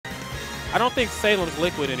I don't think Salem's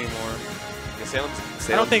liquid anymore. Yeah, Salem's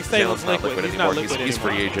I don't think Salem's liquid. He's not liquid He's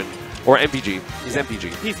anymore. free agent. Or MVG. He's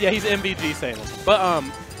MVG. He's MVG Salem. But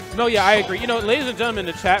no, yeah, I agree. You know, ladies and gentlemen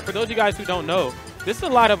in the chat, for those of you guys who don't know, this is a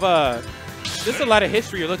lot of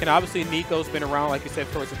history you're looking at. Obviously, Nicko's been around, like you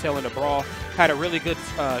said, towards the tail end of Brawl. Had a really good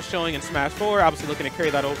showing in Smash 4. Obviously, looking to carry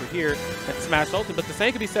that over here at Smash Ultimate. But the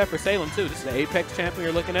same could be said for Salem, too. This is the Apex champion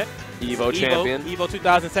you're looking at. Evo champion. Evo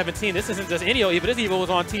 2017. This isn't just any Evo. This Evo was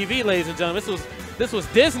on TV, ladies and gentlemen. This was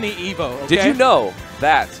Disney Evo. Okay? Did you know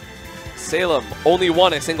that Salem only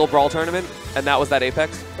won a single Brawl tournament, and that was that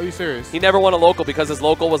Apex? Are you serious? He never won a local because his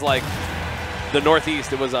local was like the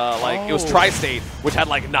Northeast. It was it was Tri-State, which had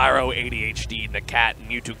like Nairo, ADHD, Nakat, and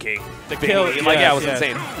Mewtwo King. The kill, like, yeah, it was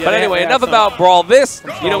insane. Yeah, but anyway, enough about Brawl. This,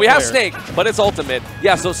 you know, we have Snake, but it's Ultimate.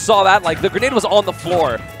 Yeah, so saw that. Like, the grenade was on the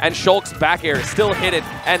floor, and Shulk's back air still hit it,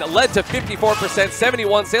 and led to 54%,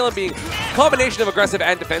 71. Salem being a combination of aggressive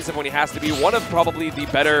and defensive when he has to be. One of probably the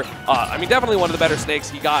better, I mean, definitely one of the better Snakes.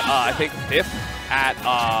 He got, I think, 5th at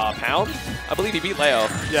Pound. I believe he beat Leo.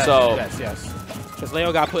 Yes, so, yes. Because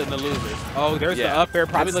Leo got put in the losers. Oh, there's the up air,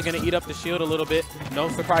 probably looking to eat up the shield a little bit. No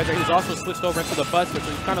surprise there. He's also switched over into the Buster, so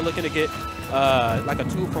he's kind of looking to get like a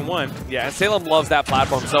 2-for-1. Yeah, and Salem loves that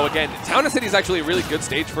platform. So again, Town and City is actually a really good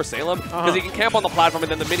stage for Salem because he can camp on the platform,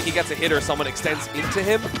 and then the minute he gets a hit or someone extends into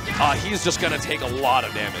him, he's just going to take a lot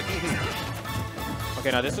of damage. Okay,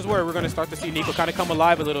 now this is where we're going to start to see Nicko kind of come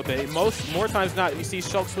alive a little bit. More times not, you see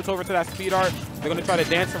Shulk switch over to that speed art. They're going to try to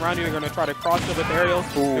dance around you. They're going to try to cross it with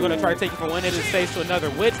aerials. They're going to try to take you from one end of the stage to another,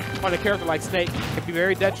 which on a character like Snake can be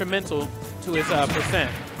very detrimental to his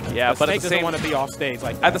percent. Yeah, but Snake doesn't want to be off stage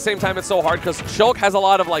like that. At the same time, it's so hard because Shulk has a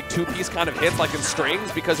lot of like two-piece kind of hits, like in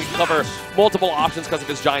strings, because he can cover multiple options because of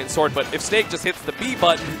his giant sword. But if Snake just hits the B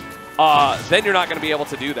button, then you're not going to be able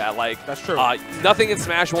to do that. Like, that's true. Nothing in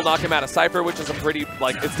Smash will knock him out of Cypher, which is a pretty,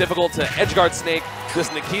 like, it's difficult to edgeguard Snake.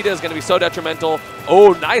 This Nikita is going to be so detrimental.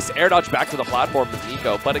 Oh, nice air dodge back to the platform with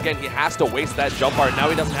Nicko. But again, he has to waste that jump art. Now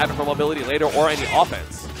he doesn't have it for mobility later or any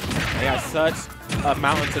offense. He has such a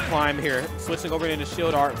mountain to climb here. Switching over into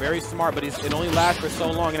shield art, very smart, but it only lasts for so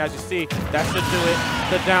long. And as you see, that should do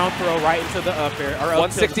it. The down throw right into the up air.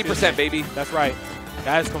 160%, baby. That's right.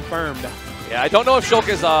 That is confirmed. Yeah, I don't know if Shulk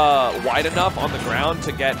is wide enough on the ground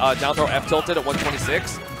to get down throw F tilted at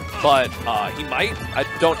 126, but he might. I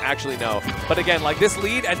don't actually know. But again, like this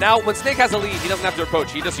lead, and now when Snake has a lead, he doesn't have to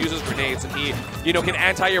approach. He just uses grenades, and he, you know, can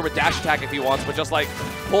anti-air with dash attack if he wants, but just like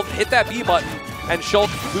hit that B button, and Shulk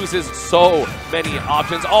loses so many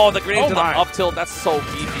options. Oh, the grenade to the up tilt, that's so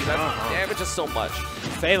beefy. That damages so much.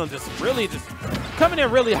 Salem just coming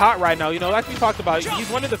in really hot right now. You know, like we talked about, he's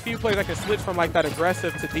one of the few players that can switch from like that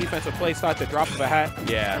aggressive to defensive play style at the drop of a hat.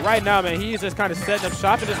 Yeah. And right now, man, he's just kind of setting up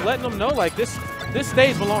shop and just letting them know, like, this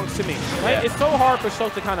stage belongs to me. Right? Yeah. It's so hard for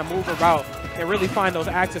Shulk to kind of move about and really find those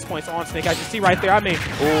access points on Snake. As you see right there, I mean,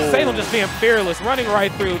 Salem just being fearless, running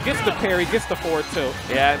right through, gets the parry, gets the forward too.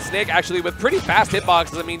 Yeah, and Snake actually with pretty fast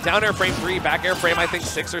hitboxes. I mean, down air frame 3, back air frame, I think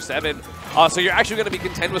 6 or 7. So you're actually going to be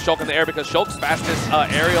content with Shulk in the air because Shulk's fastest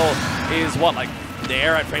aerial is what, like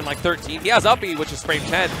there at frame like 13. He has up E, which is frame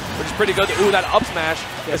 10, which is pretty good. Ooh, that up smash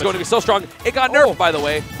is going to be so strong. It got nerfed, by the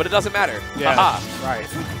way, but it doesn't matter. Yeah, right.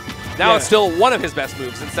 Now it's still one of his best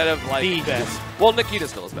moves instead of like the best. Well, Nikita's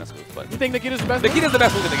still his best move, but you think Nikita's the best? Nikita's the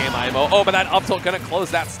best move in the game, IMO. Oh, but that up tilt gonna close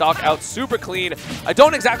that stock out super clean. I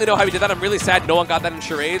don't exactly know how he did that. I'm really sad no one got that in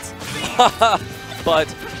charades.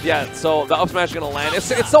 But yeah, so the up smash is gonna land.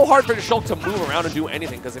 It's so hard for Shulk to move around and do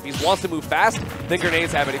anything because if he wants to move fast, then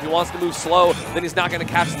grenades have it. If he wants to move slow, then he's not gonna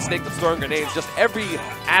catch the Snake that's throwing grenades. Just every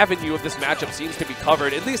avenue of this matchup seems to be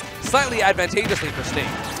covered, at least slightly advantageously for Snake.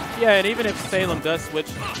 Yeah, and even if Salem does switch,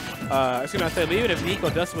 even if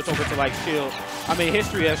Nicko does switch over to like shield, I mean,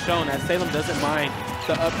 history has shown that Salem doesn't mind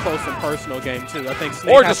the up close and personal game too. I think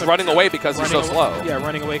Snake or just running away because he's so slow. Yeah,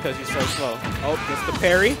 running away because he's so slow. Oh, gets the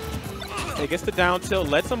parry. He gets the down tilt,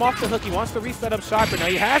 lets him off the hook. He wants to reset up Shocker. Now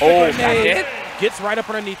he has the grenade. Gets right up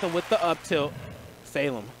underneath him with the up tilt.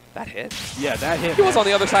 Salem. That hit? Yeah, that hit. He was on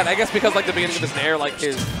the other side. I guess because like the beginning of his nair, like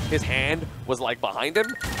his hand was like behind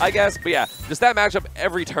him, I guess. But yeah, just that matchup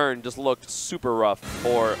every turn just looked super rough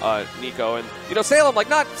for Nicko. And you know, Salem, like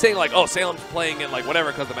not saying like, oh, Salem's playing it like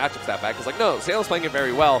whatever because the matchup's that bad. Because like no, Salem's playing it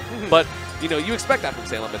very well. But you know, you expect that from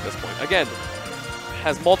Salem at this point. Again,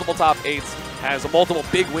 has multiple top 8s, has multiple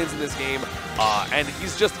big wins in this game, and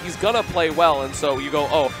he's gonna play well. And so you go,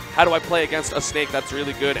 oh, how do I play against a Snake that's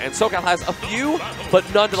really good? And SoCal has a few,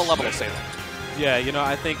 but none to the level of Salem. Yeah, you know,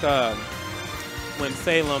 I think when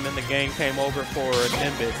Salem and the gang came over for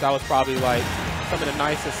Nimbus, that was probably like some of the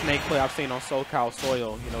nicest Snake play I've seen on SoCal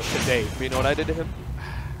soil, you know, to date. You know what I did to him?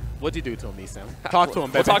 What'd you do to him, Nissan? Talk to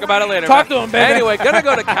him, baby. We'll talk about it later. Talk to him, baby. Anyway, gonna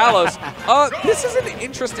go to Kalos. This is an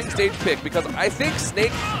interesting stage pick because I think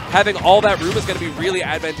Snake having all that room is going to be really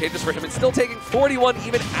advantageous for him. And still taking 41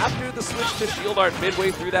 even after the switch to Shield Art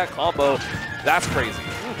midway through that combo. That's crazy.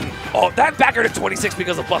 Oh, that back air to 26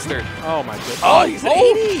 because of Buster. Oh, my goodness. Oh, he's at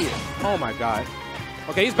 80. Oh, my God.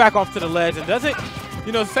 Okay, he's back off to the ledge and doesn't.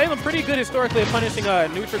 You know, Salem pretty good historically at punishing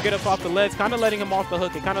neutral get-ups off the ledge, kind of letting him off the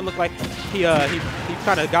hook. It kind of looked like he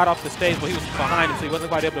kind of got off the stage, but he was behind him, so he wasn't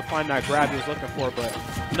quite able to find that grab he was looking for. But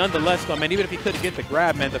nonetheless, though, man, even if he couldn't get the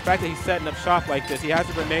grab, man, the fact that he's setting up shop like this, he has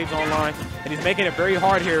the grenades online, and he's making it very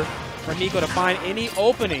hard here for Nicko to find any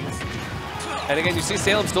openings. And again, you see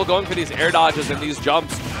Salem still going for these air dodges and these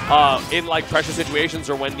jumps in like pressure situations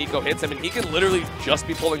or when Nicko hits him, and he can literally just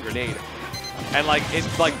be pulling grenade. And like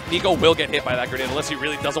it's like Nicko will get hit by that grenade unless he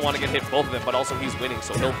really doesn't want to get hit both of them, but also he's winning,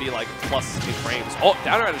 so he'll be like plus 8 frames. Oh,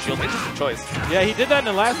 down around the shield, interesting choice. Yeah, he did that in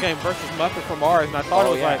the last game versus Muffet from ours, and I thought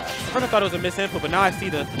it was like, I thought it was a misinput, but now I see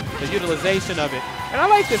the utilization of it. And I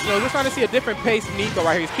like this, though. We're trying to see a different pace Nicko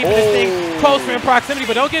right here. He's keeping this thing closer in proximity,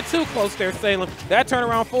 but don't get too close there, Salem. That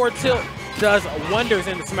turnaround forward tilt does wonders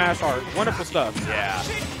in the smash art. Wonderful stuff. Yeah.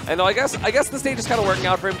 And I guess the stage is kind of working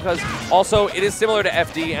out for him because also it is similar to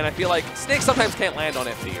FD, and I feel like Snake sometimes can't land on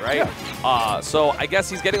FD, right? Yeah. So I guess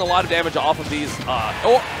he's getting a lot of damage off of these.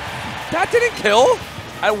 Oh, that didn't kill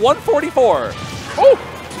at 144.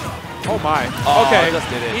 Oh my. Okay. Just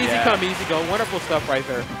did it. Easy come, easy go. Wonderful stuff right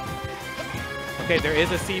there. Okay, there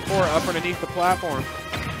is a C4 up underneath the platform.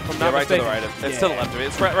 Right to the right. It's to the left of it.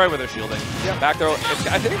 It's right where they're shielding. Yep. Back throw.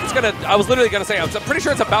 I think it's going to, I was literally going to say, I'm pretty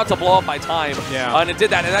sure it's about to blow up by time. Yeah. And it did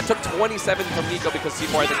that. And that took 27 from Nicko because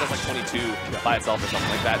C4, I think, was like 22 by itself or something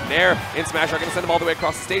like that. And there, in Smash are going to send him all the way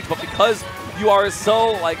across the stage. But because you are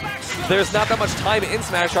so, like, there's not that much time in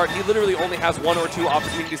Smash Art, he literally only has 1 or 2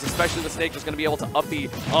 opportunities, especially the Snake just going to be able to up B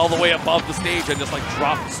all the way above the stage and just, like,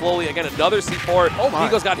 drop slowly. Again, another C4.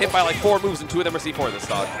 Nicko's got hit by, like, 4 moves, and 2 of them are C4 this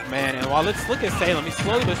stock. Man, and while let's look at Salem, he's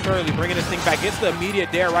slowly but surely bringing this thing back. Gets the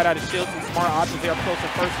immediate dare right out of shield. Some smart options there up close and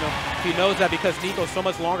personal. He knows that because Nicko's so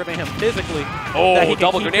much longer than him physically. Oh, he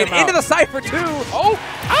double grenade into the Cypher, too.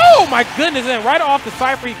 Oh, my goodness. And right off the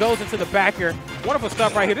Cypher, he goes into the back here. Wonderful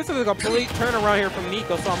stuff right here. This is a complete turnaround here from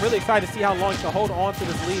Nicko, so I'm really excited to see how long he can hold on to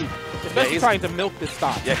this lead, especially trying to milk this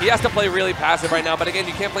stock. Yeah, he has to play really passive right now, but again,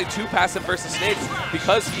 you can't play too passive versus Snakes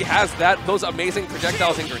because he has those amazing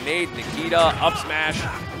projectiles in grenade, Nikita, up smash,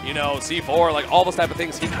 you know, C4, like all those type of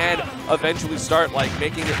things. He can eventually start like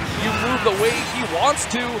making you move the way he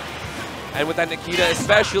wants to. And with that Nikita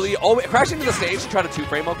especially, crashing to the stage to try to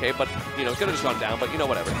 2-frame, okay, but, you know, it's going to just run down, but, you know,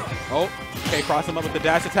 whatever. Oh, okay, cross him up with the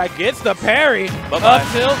dash attack, gets the parry. Bye-bye. Up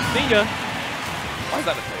tilt, see ya. Why is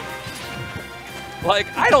that a thing?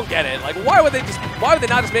 Like, I don't get it. Like, why would they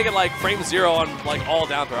not just make it, like, frame 0 on, like, all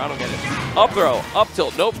down throw? I don't get it. Up throw, up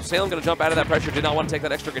tilt. Nope, Salem going to jump out of that pressure. Did not want to take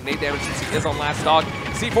that extra grenade damage since he is on last stock.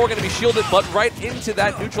 C4 going to be shielded, but right into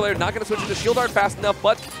that neutral air. Not going to switch into shield art fast enough,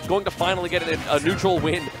 but going to finally get a neutral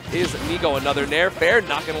win is Nicko. Another nair fair,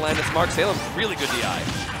 not going to land its mark. Salem, really good DI.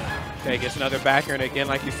 Okay, gets another backer, and again,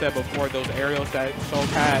 like you said before, those aerials that Shulk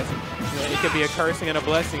has, you know, it could be a cursing and a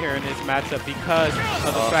blessing here in this matchup because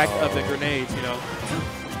of the fact of the grenades, you know.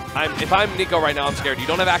 If I'm Nicko right now, I'm scared. You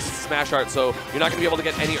don't have access to Smash Art, so you're not going to be able to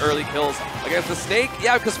get any early kills against the Snake.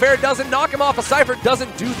 Yeah, because Fair doesn't knock him off. A Cypher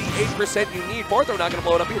doesn't do the 8% you need. Fourth, they're not going to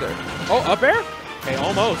blow it up either. Oh, up air? Okay,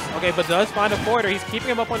 almost. Okay, but does find a forwarder. He's keeping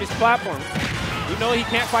him up on these platforms. You know he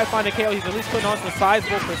can't quite find a KO. He's at least putting on some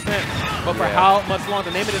sizable percent. But for how much longer?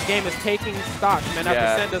 The name of this game is taking stock. Man, that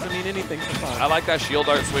percent doesn't mean anything sometimes. I like that shield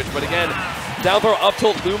art switch, but again, down throw, up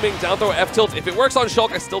tilt, looming, down throw, F tilt. If it works on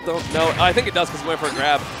Shulk, I still don't know. I think it does because he went for a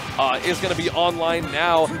grab. Is going to be online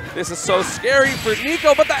now. This is so scary for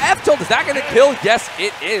Nicko, but the F tilt, is that going to kill? Yes,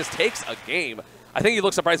 it is. Takes a game. I think he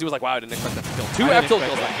looked surprised. He was like, wow, I didn't expect that to kill. 2 F tilt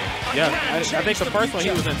kills that game. Yeah, I think the first one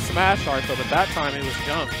he was in Smash Art, so but that time it was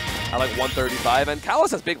jump. I like 135, and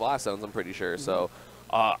Kalos has big blast zones, I'm pretty sure, so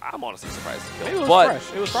I'm honestly surprised to kill. Maybe it was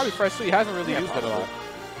fresh. It was probably fresh, too. He hasn't really used it a lot.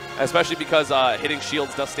 Especially because hitting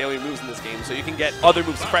shields does stay away moves in this game, so you can get other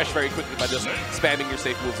moves fresh very quickly by just spamming your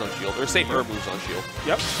safe moves on shield, or safer moves on shield.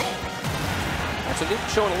 Yep. So Nick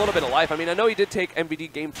showing a little bit of life. I mean, I know he did take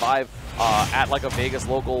MVD Game 5 at like a Vegas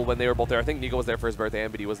local when they were both there. I think Nicko was there for his birthday.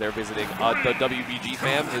 MVD was there visiting the WBG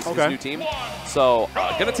fam, his new team. So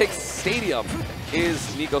gonna take Stadium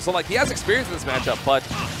is Nicko. So like he has experience in this matchup, but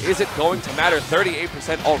is it going to matter?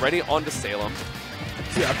 38% already onto Salem.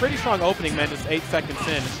 Yeah, a pretty strong opening, man, just 8 seconds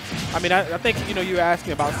in. I mean, I think, you know, you were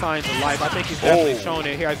asking about signs of life. I think he's definitely shown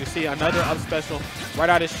it here. As you see, another up special right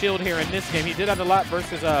out his shield here in this game. He did that a lot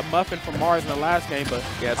versus Muffin from Mars in the last game, but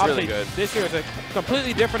yeah, it's really good. This year is a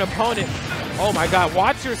completely different opponent. Oh my God,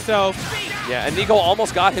 watch yourself. Yeah, and Nicko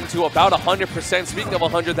almost got him to about 100%. Speaking of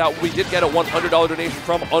 100, that we did get a $100 donation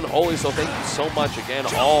from Unholy, so thank you so much again.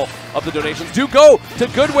 All of the donations do go to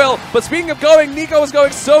Goodwill. But speaking of going, Nicko is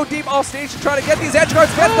going so deep off stage to try to get these edge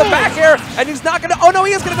guards, get the back air, and he's not going to. Oh no,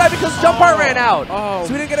 he is going to die because jump part ran out. Oh.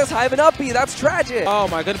 So we didn't get as high of an up B. That's tragic. Oh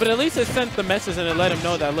my goodness, but at least it sent the message and it let him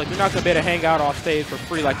know that, look, you're not going to be able to hang out off stage for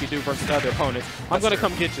free like you do versus other opponents. I'm going to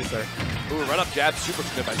come get you, sir. Ooh, run up jab, super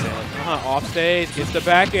good by Salem. Off stage, gets the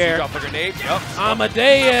back air. Drop the grenade. Yep.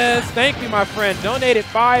 Amadeus, thank you, my friend. Donated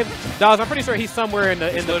 $5. I'm pretty sure he's somewhere in the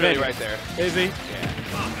venue. Right there. Is he?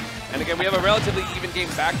 Yeah. And again, we have a relatively even game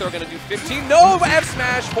back. They're going to do 15. No F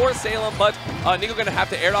smash for Salem, but Nicko going to have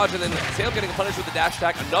to air dodge, and then Salem getting punished with the dash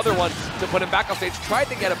attack. Another one to put him back off stage. Tried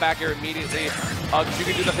to get a back air immediately. Because you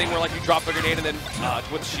can do the thing where like you drop the grenade and then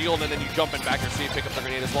with shield, and then you jump in back air, so you pick up the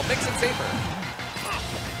grenade as well. Makes it safer.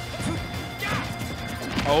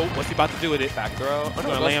 Oh, what's he about to do with it? Back throw. He's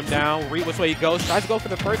going to lay him down, read which way he goes. Tries to go for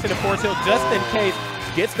the first hit of force hill just in case.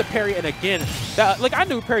 Gets the parry, and again, like I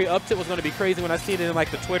knew parry up tilt was going to be crazy when I seen it in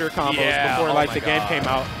like the Twitter combos before like the game came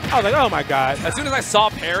out. I was like, oh my God. As soon as I saw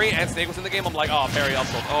parry and Snake was in the game, I'm like, oh, parry up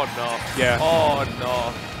tilt. Oh no. Yeah. Oh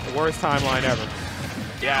no. The worst timeline ever.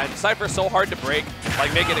 Yeah, and Cypher's so hard to break,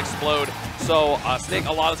 like make it explode. So Snake,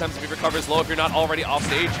 a lot of times if he recovers low, if you're not already off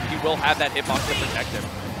stage, he will have that hitbox to protect him.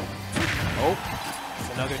 Oh.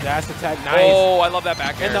 Another dash attack, nice. Oh, I love that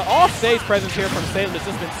back air. And the off-stage presence here from Salem has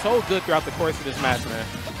just been so good throughout the course of this match, man.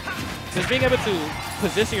 Just being able to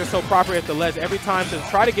position yourself properly at the ledge every time to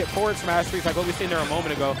try to get forward smash streaks like what we seen there a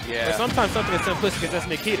moment ago. Yeah. But sometimes something as simplistic as just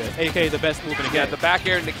Nikita, a.k.a. the best move in the game. Yeah, the back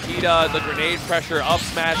air, Nikita, the grenade pressure, up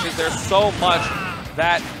smashes. There's so much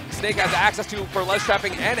that Snake has access to for ledge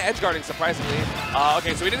trapping and edge guarding, surprisingly.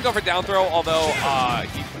 Okay, so we didn't go for down throw, although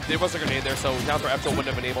there was a grenade there, so down throw F wouldn't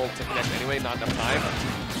have been able to connect anyway, not enough time.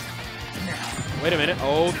 Wait a minute.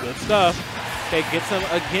 Oh, good stuff. Okay, gets him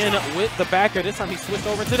again with the back air. This time he switched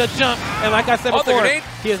over to the jump. And like I said before,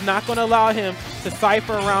 he is not going to allow him to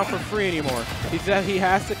cypher around for free anymore. He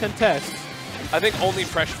has to contest. I think only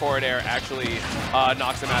fresh forward air actually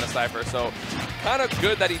knocks him out of cypher, so kind of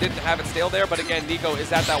good that he didn't have it stale there, but again, Nicko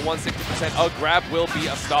is at that 160%. A grab will be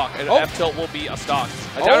a stock, and F tilt will be a stock.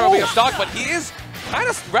 A down will be a stock, but he is kind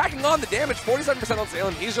of racking on the damage, 47% on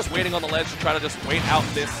Salem. He's just waiting on the ledge to try to just wait out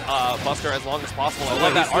this Buster as long as possible. I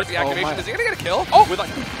love that art deactivation. Is he going to get a kill?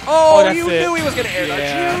 Oh, you knew he was going to air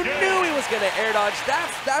dodge. You knew he was going to air dodge.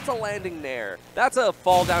 That's a landing nair. That's a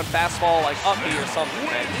fall down fast fall, like up B or something,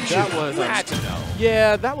 man. That was had to know.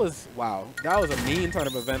 Yeah, that was, wow. That was a mean turn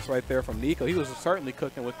of events right there from Nicko. He was certainly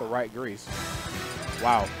cooking with the right grease.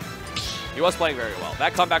 Wow. He was playing very well.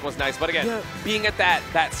 That comeback was nice, but again, being at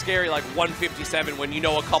that scary like 157 when you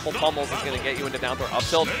know a couple pummels is going to get you into down throw up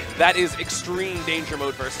tilt, that is extreme danger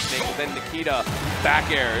mode versus Snake. And then Nikita back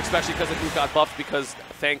air, especially because the move got buffed because,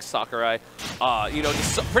 thanks Sakurai, you know,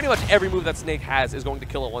 just pretty much every move that Snake has is going to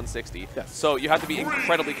kill at 160. Yes. So you have to be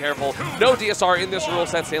incredibly careful. No DSR in this rule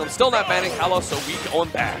set. Salem still not banning Halo, so we going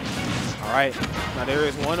back. All right, now there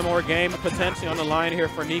is one more game potentially on the line here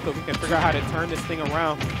for Nicko. He can figure out how to turn this thing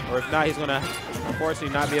around, or if not, he's going to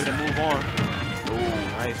unfortunately not be able to move on. Ooh,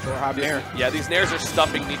 nice short hop nair. Yeah, these nairs are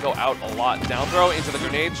stuffing Nicko out a lot. Down throw into the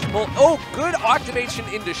grenade. Well, oh, good activation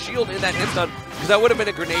into shield in that hit stun, because that would have been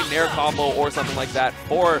a grenade nair combo or something like that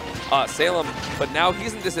for Salem. But now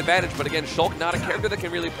he's in disadvantage. But again, Shulk not a character that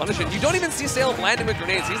can really punish it. You don't even see Salem landing with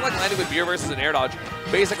grenades. He's like landing with beer versus an air dodge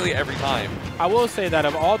basically every time. I will say that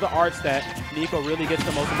of all the arts that Nicko really gets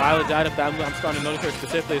the most mileage out of, that I'm starting to notice here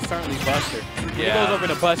specifically, is certainly Buster. When he goes over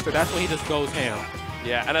to Buster, that's when he just goes ham.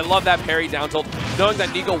 Yeah, and I love that parry down tilt, knowing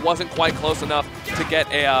that Nicko wasn't quite close enough to get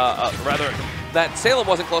that Salem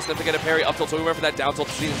wasn't close enough to get a parry up tilt, so we went for that down tilt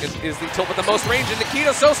to see is the tilt with the most range, and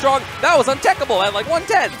Nikita's so strong, that was untechable at like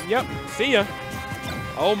 110. Yep, see ya.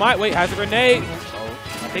 Oh my, wait, has a grenade.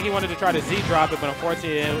 I think he wanted to try to Z-drop it, but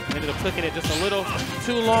unfortunately it ended up clicking it just a little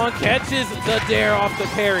too long. Catches the dare off the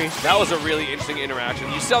parry. That was a really interesting interaction.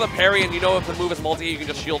 You saw the parry, and you know if the move is multi, you can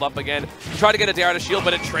just shield up again. Try to get a dare out of shield,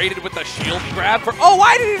 but it traded with the shield grab for... Oh,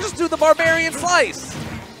 why did he just do the Barbarian Slice?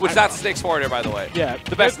 Which that's Snake's forward air, by the way. Yeah.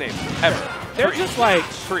 The best name ever. They're just like...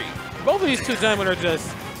 Free. Both of these two gentlemen are just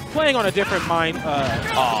playing on a different mind,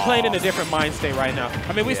 playing in a different mind state right now.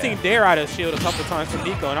 I mean, we've seen dare out of shield a couple times from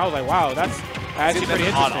Nicko, and I was like, wow, that's actually pretty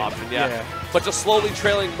interesting. Option, yeah. But just slowly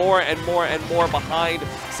trailing more and more and more behind.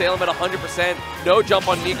 Salem at 100%. No jump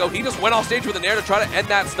on Nicko. He just went off stage with an air to try to end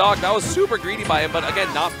that stock. That was super greedy by him, but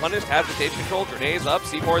again, not punished. Has the stage control. Grenades up.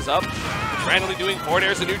 C4 is up. Randomly doing forward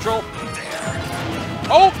airs to neutral.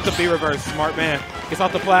 Oh, the B reverse. Smart man. Gets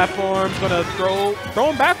off the platform. Going to throw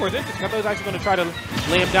him backwards. Interesting. I thought he was actually going to try to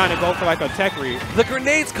lay him down and go for like a tech read. The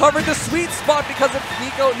grenades covered the sweet spot because of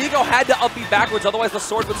Nicko. Nicko had to up B backwards, otherwise the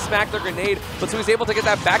sword would smack the grenade. But so he was able to get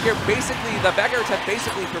that back air basically, the back air attempt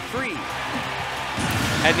basically for free.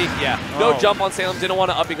 And no jump on Salem. Didn't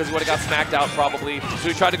want to up because he would have got smacked out probably. So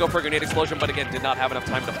he tried to go for a grenade explosion, but again, did not have enough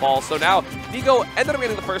time to fall. So now Nicko ended up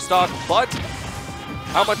getting the first stock, but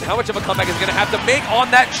how much of a comeback is he going to have to make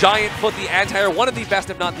on that giant foot, the anti-air, one of the best,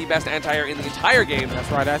 if not the best anti-air in the entire game.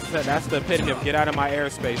 That's right. That's the epitome of get out of my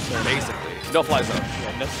airspace. So basically, no fly zone.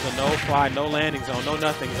 Yeah, no fly, no landing zone, no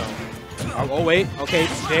nothing zone. Oh, wait. Okay,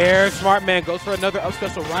 there. Smart man goes for another up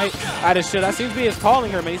special right out of shit. That seems to be his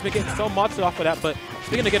calling here, man. He's been getting so much off of that. But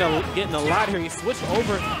speaking of getting a lot here, he switched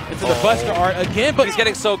over into the Buster art again. But he's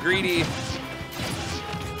getting so greedy.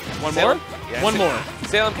 One more? Yeah, one more.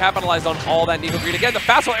 Salem capitalized on all that Nicko greed. Again, the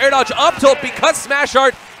fastball air dodge up tilt because Smash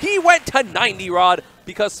Art. He went to 90 Rod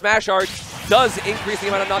because Smash Art does increase the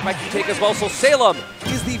amount of knockback you take as well. So Salem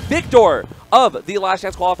is the victor of the Last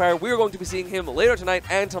Chance Qualifier. We are going to be seeing him later tonight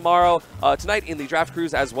and tomorrow. Tonight in the Draft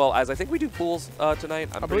Cruise, as well as I think we do pools tonight.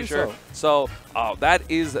 I'm pretty sure. So that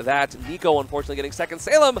is that. Nicko unfortunately getting second.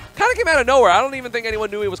 Salem kind of came out of nowhere. I don't even think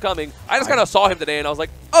anyone knew he was coming. I just kind of saw him today and I was like,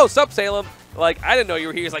 oh, sup, Salem. Like, I didn't know you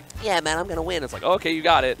were here. He's like, yeah, man, I'm going to win. It's like, okay, you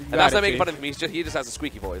got it. And that's not making fun of him. He just has a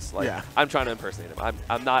squeaky voice. Like, yeah. I'm trying to impersonate him.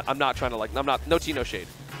 I'm not trying to, like, no tea, no shade.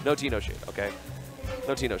 No tea, no shade, okay?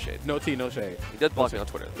 No tea, no shade. No tea, no shade. He does block me on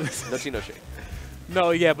Twitter. No tea, no shade. No,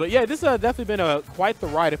 yeah, but yeah, this has definitely been quite the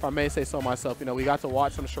ride, if I may say so myself. You know, we got to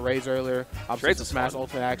watch some charades earlier. Charades some Smash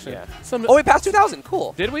Ultimate action. Yeah. Oh, we passed 2,000.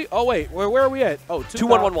 Cool. Did we? Oh, wait. Where are we at? Oh,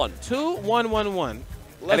 2-1-1-1. 2-1-1-1.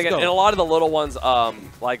 Let's go. And a lot of the little ones,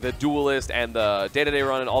 like the Duelist and the Day-to-Day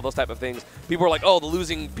Run and all those type of things, people are like, oh, the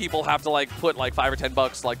losing people have to like put like $5 or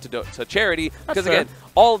 $10 like to charity. Because again,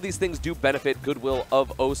 all of these things do benefit Goodwill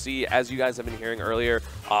of OC, as you guys have been hearing earlier.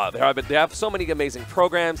 They have so many amazing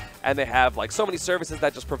programs, and they have like so many services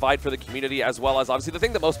that just provide for the community, as well as obviously the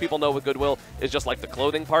thing that most people know with Goodwill is just like the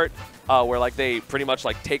clothing part, where like they pretty much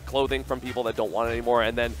like take clothing from people that don't want it anymore,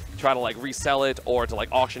 and then try to like resell it or to like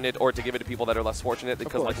auction it or to give it to people that are less fortunate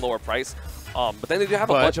because like lower price. But then they do have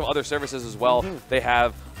a bunch of other services as well. They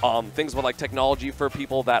have things with like technology for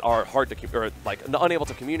people that are hard to or like unable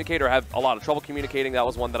to communicate or have a lot of trouble communicating. That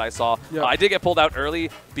was one that I saw. I did get pulled out early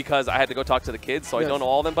because I had to go talk to the kids, so I don't know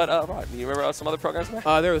all of them. But Rod, do you remember some other programs?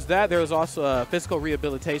 There was that. There was also physical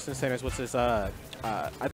rehabilitation centers, which is I